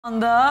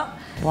anda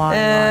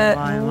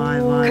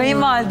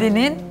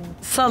kayınvalidenin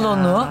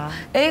salonu.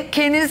 Ev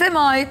kendinize mi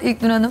ait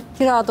İlknur Hanım?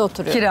 Kirada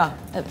oturuyor. Kira.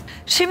 Evet.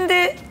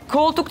 Şimdi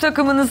koltuk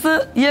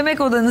takımınızı,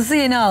 yemek odanızı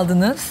yeni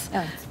aldınız.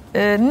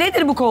 Evet.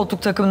 Nedir bu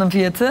koltuk takımının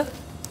fiyatı?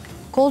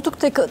 Koltuk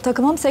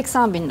takımım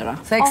 80 bin lira.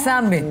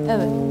 80 bin.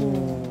 Evet.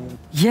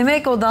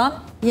 Yemek odan?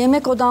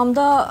 Yemek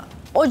odamda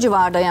o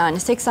civarda yani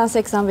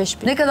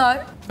 80-85 bin. Ne kadar?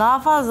 Daha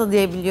fazla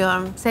diye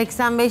biliyorum.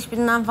 85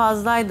 binden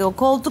fazlaydı. O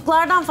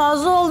koltuklardan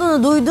fazla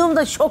olduğunu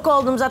duyduğumda şok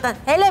oldum zaten.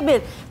 Hele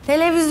bir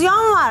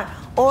televizyon var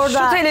orada.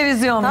 Şu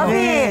televizyon mu? Tabii.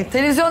 Evet.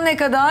 Televizyon ne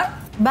kadar?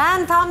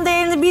 Ben tam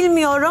değerini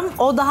bilmiyorum.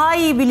 O daha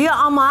iyi biliyor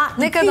ama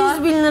Ne 200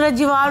 kadar? bin lira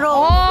civarı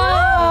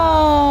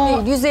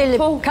oldu. 150.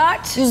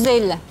 Kaç?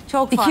 150.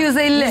 Çok farklı.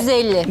 250.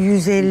 150.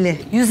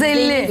 150.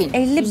 150.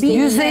 50 bin.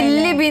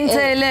 150 bin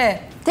TL.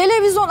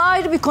 Televizyon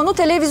ayrı bir konu.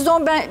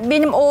 Televizyon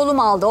benim oğlum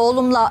aldı.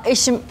 Oğlumla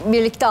eşim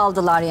birlikte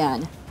aldılar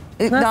yani.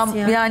 Nasıl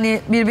ya?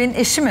 Yani Birben'in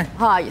eşi mi?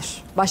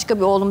 Hayır. Başka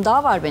bir oğlum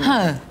daha var benim.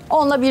 Ha.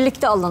 Onunla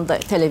birlikte alındı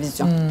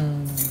televizyon.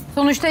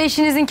 Sonuçta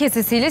eşinizin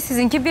kesesiyle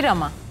sizinki bir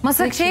ama.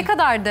 Masa şey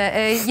kadardı,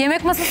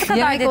 yemek masası kadar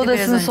Yemek dedi biraz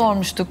odasını önce.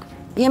 sormuştuk.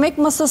 Yemek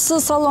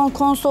masası, salon,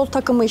 konsol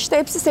takımı işte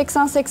hepsi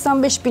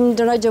 80-85 bin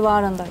lira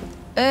civarındaydı.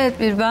 Evet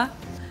Birben.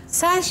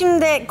 Sen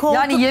şimdi koltuk...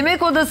 Yani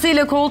yemek odası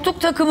ile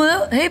koltuk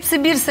takımı hepsi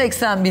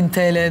 1.80 bin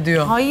TL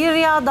diyor. Hayır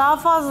ya, daha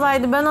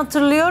fazlaydı. Ben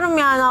hatırlıyorum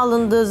yani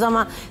alındığı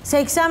zaman.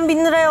 80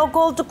 bin liraya o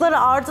koltukları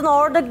artın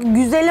oradaki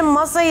güzelim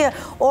masayı,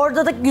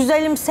 oradaki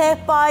güzelim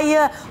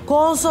sehpayı,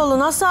 konsolu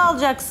nasıl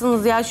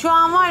alacaksınız ya? Şu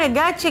an var ya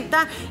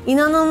gerçekten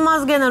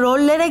inanılmaz gene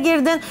rollere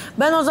girdin.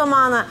 Ben o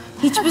zamanı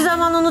hiçbir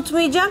zaman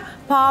unutmayacağım.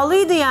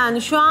 Pahalıydı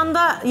yani. Şu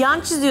anda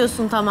yan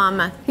çiziyorsun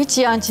tamamen. Hiç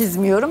yan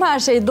çizmiyorum. Her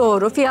şey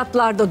doğru.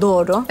 Fiyatlar da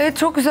doğru. Evet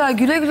çok güzel.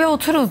 Güle güle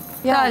oturun.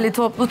 Değerli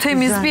toplu,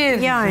 temiz Güzel. bir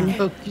ev. Yani.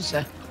 Çok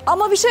güzel.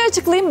 Ama bir şey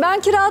açıklayayım. Ben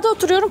kirada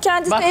oturuyorum.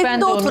 Kendisi Bak ben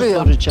evinde de onu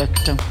oturuyor.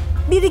 soracaktım.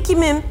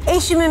 Birikimim,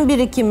 eşimin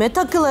birikimi,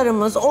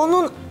 takılarımız,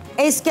 onun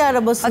eski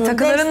arabasının Ha,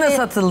 takıların da desteği.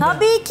 satıldı.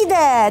 Tabii ki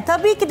de.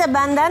 Tabii ki de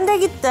benden de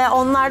gitti.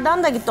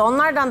 Onlardan da gitti.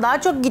 Onlardan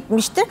daha çok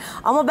gitmiştir.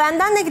 Ama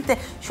benden de gitti.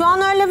 Şu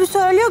an öyle bir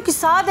söylüyor ki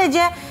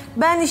sadece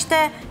ben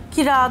işte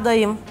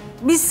kiradayım.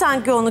 Biz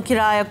sanki onu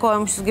kiraya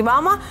koymuşuz gibi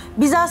ama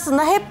biz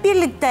aslında hep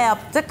birlikte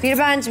yaptık.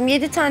 Birben'cim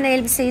 7 tane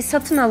elbiseyi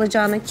satın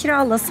alacağını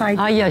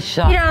kiralasaydın, Ay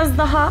yaşa. biraz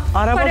daha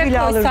Araba para bile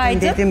alırdım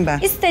koysaydın, dedim ben.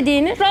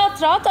 istediğini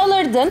rahat rahat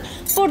alırdın.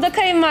 Burada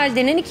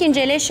kayınvalidenin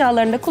ikinci el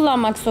eşyalarını da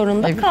kullanmak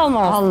zorunda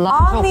kalmazdın.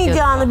 Allah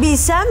Almayacağını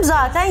bilsem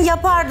zaten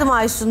yapardım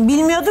Aysun.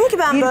 Bilmiyordum ki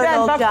ben böyle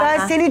Birben bak olacağını.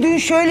 ben seni dün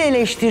şöyle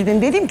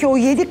eleştirdim. Dedim ki o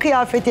 7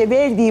 kıyafete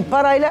verdiği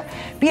parayla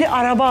bir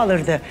araba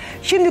alırdı.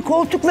 Şimdi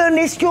koltukların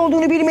eski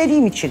olduğunu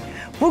bilmediğim için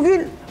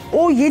bugün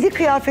o 7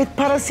 kıyafet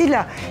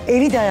parasıyla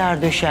evi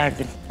dayar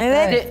döşerdin.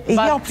 Evet.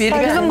 Bak,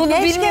 Yapsaydın. Kızım bunu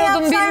Keşke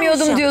bilmiyordum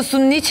yapsaymışım.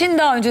 diyorsun. Niçin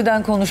daha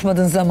önceden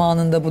konuşmadın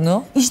zamanında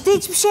bunu? İşte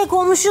hiçbir şey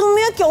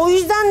konuşulmuyor ki. O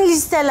yüzden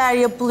listeler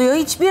yapılıyor.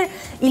 Hiçbir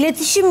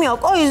iletişim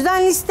yok. O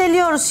yüzden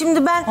listeliyoruz.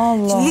 Şimdi ben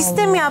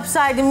liste mi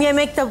yapsaydım,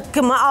 yemek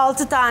takımı,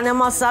 6 tane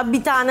masa,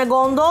 bir tane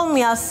gondol mu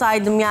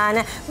yazsaydım yani?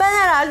 Ben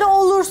herhalde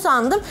olur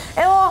sandım.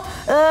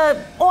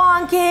 O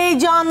anki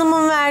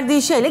heyecanımın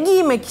verdiği şeyle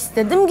giymek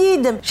istedim,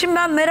 giydim. Şimdi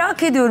ben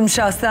merak ediyorum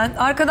şahsen.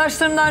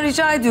 Arkadaşlarımdan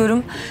rica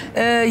ediyorum.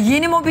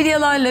 Yeni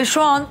mobilyalarla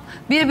şu an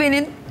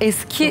Birben'in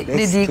eski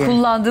dediği,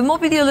 kullandığı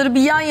mobilyaları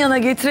bir yan yana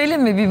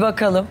getirelim mi bir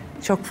bakalım.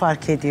 Çok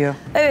fark ediyor.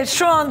 Evet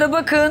şu anda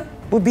bakın.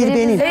 Bu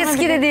Birben'in.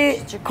 Eski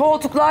dediği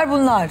koltuklar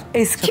bunlar.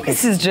 Eski mi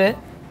sizce?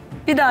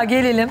 Bir daha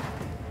gelelim.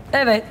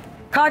 Evet.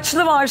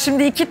 Kaçlı var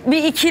şimdi?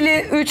 Bir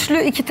ikili,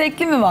 üçlü, iki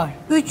tekli mi var?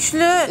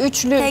 Üçlü,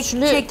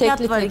 çekyat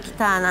tekli, var tekli. 2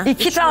 tane.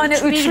 İki tane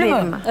üçlü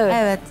mü?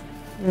 Evet.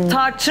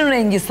 Tarçın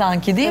rengi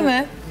sanki değil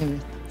mi?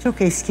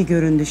 Çok eski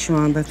göründü şu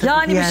anda. Tabii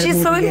Yani bir diğer şey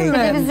söyleyeyim mi?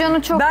 mobilyaya-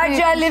 Televizyonu çok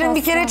Bercerlerin büyük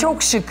bir kere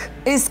çok şık.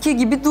 Eski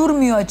gibi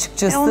durmuyor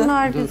açıkçası.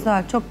 Onlar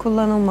güzel, çok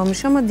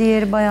kullanılmamış ama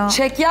diğeri bayağı...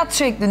 Çekyat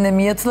şeklinde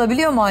mi?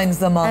 Yatılabiliyor mu aynı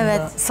zamanda?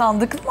 Evet.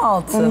 Sandık mı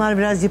altı? Onlar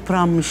biraz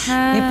yıpranmış.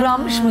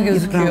 Yıpranmış mı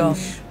gözüküyor?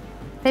 Yıpranmış.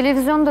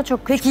 Televizyon da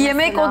çok küçük Peki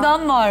yemek mesela.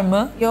 odan var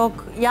mı? Yok,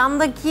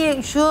 yandaki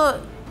şu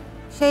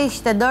şey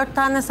işte 4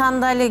 tane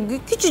sandalye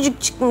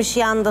küçücük çıkmış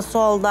yanda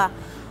solda.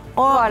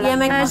 O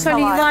yemek şöyle masaları,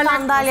 yuvarlak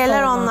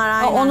sandalyeler masa onlar Ha,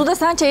 aynen. onu da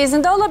sen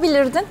çeyizinde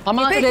alabilirdin.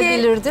 Ama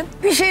Götürebilirdin.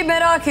 Bir şey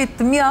merak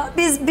ettim ya.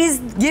 Biz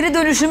geri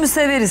dönüşümü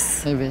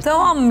severiz. Evet.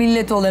 Tamam mı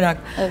millet olarak?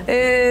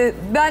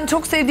 Ben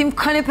çok sevdiğim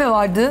kanepe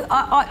vardı.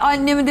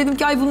 Anneme dedim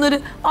ki ay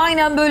bunları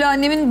aynen böyle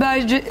annemin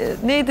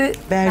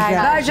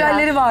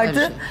bercerleri vardı.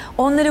 Bercer.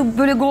 Onları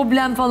böyle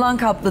goblen falan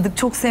kapladık.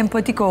 Çok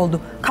sempatik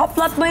oldu.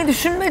 Kaplatmayı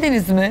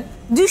düşünmediniz mi?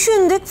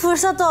 Düşündük,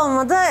 fırsat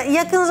olmadı.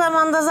 Yakın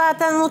zamanda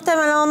zaten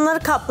muhtemelen onları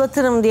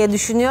kaplatırım diye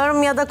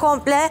düşünüyorum. Ya da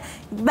komple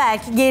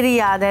belki geri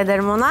iade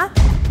ederim ona.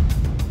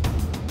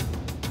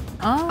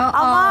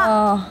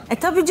 Ama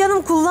tabii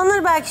canım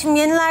kullanır belki şimdi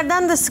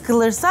yenilerden de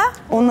sıkılırsa.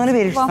 Onları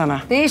verir sana.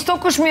 Değiş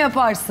tokuş mu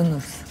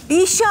yaparsınız?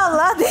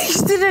 İnşallah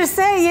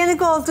değiştirirse yeni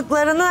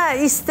koltuklarını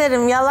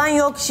isterim. Yalan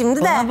yok şimdi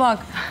de. Bana bak.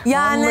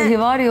 Yani Vallahi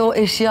var ya o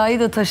eşyayı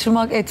da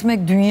taşımak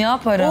etmek dünya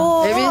para.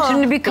 Oo. Evet.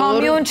 Şimdi bir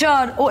kamyon Doğru.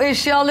 çağır. O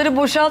eşyaları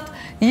boşalt.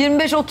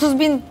 25-30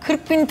 bin,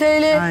 40 bin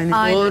TL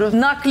Aynen.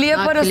 Doğru. nakliye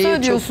parası Nakliye çok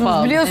ödüyorsunuz.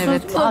 pahalı. Biliyorsunuz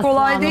Evet. bu da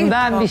kolay Aslı değil.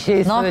 Hanım, ben bir şey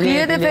Nakliye de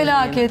söyleyebilir miyim?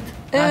 felaket.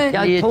 Evet. Ya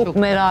Nakliye çok, çok-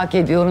 merak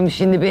ediyorum.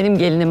 Şimdi benim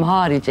gelinim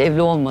hariç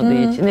evli olmadığı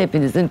için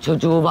hepinizin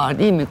çocuğu var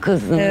değil mi?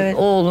 Kızınız, Evet.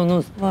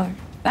 oğlunuz. Var.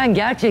 Ben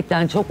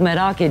gerçekten çok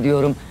merak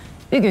ediyorum.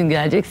 Bir gün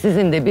gelecek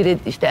sizin de biri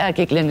işte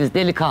erkekleriniz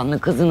delikanlı,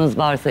 kızınız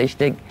varsa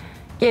işte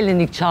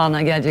gelinlik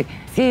çağına gelecek.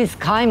 Siz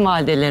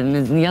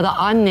kayınvalidelerinizin ya da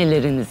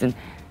annelerinizin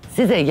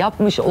size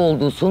yapmış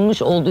olduğu,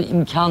 sunmuş olduğu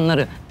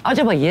imkanları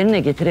acaba yerine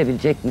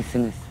getirebilecek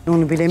misiniz?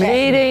 Onu bilemeyiz.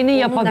 Çeyreğini Onu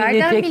yapabilecek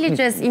nereden misiniz?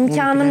 bileceğiz?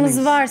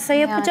 İmkanımız varsa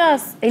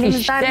yapacağız. Elimizden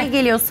İşte. ne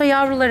geliyorsa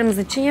yavrularımız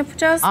için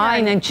yapacağız. yani.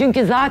 Aynen,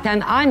 çünkü zaten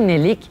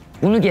annelik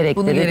bunu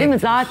gerektirir değil mi? gerektirir.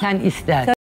 Zaten ister.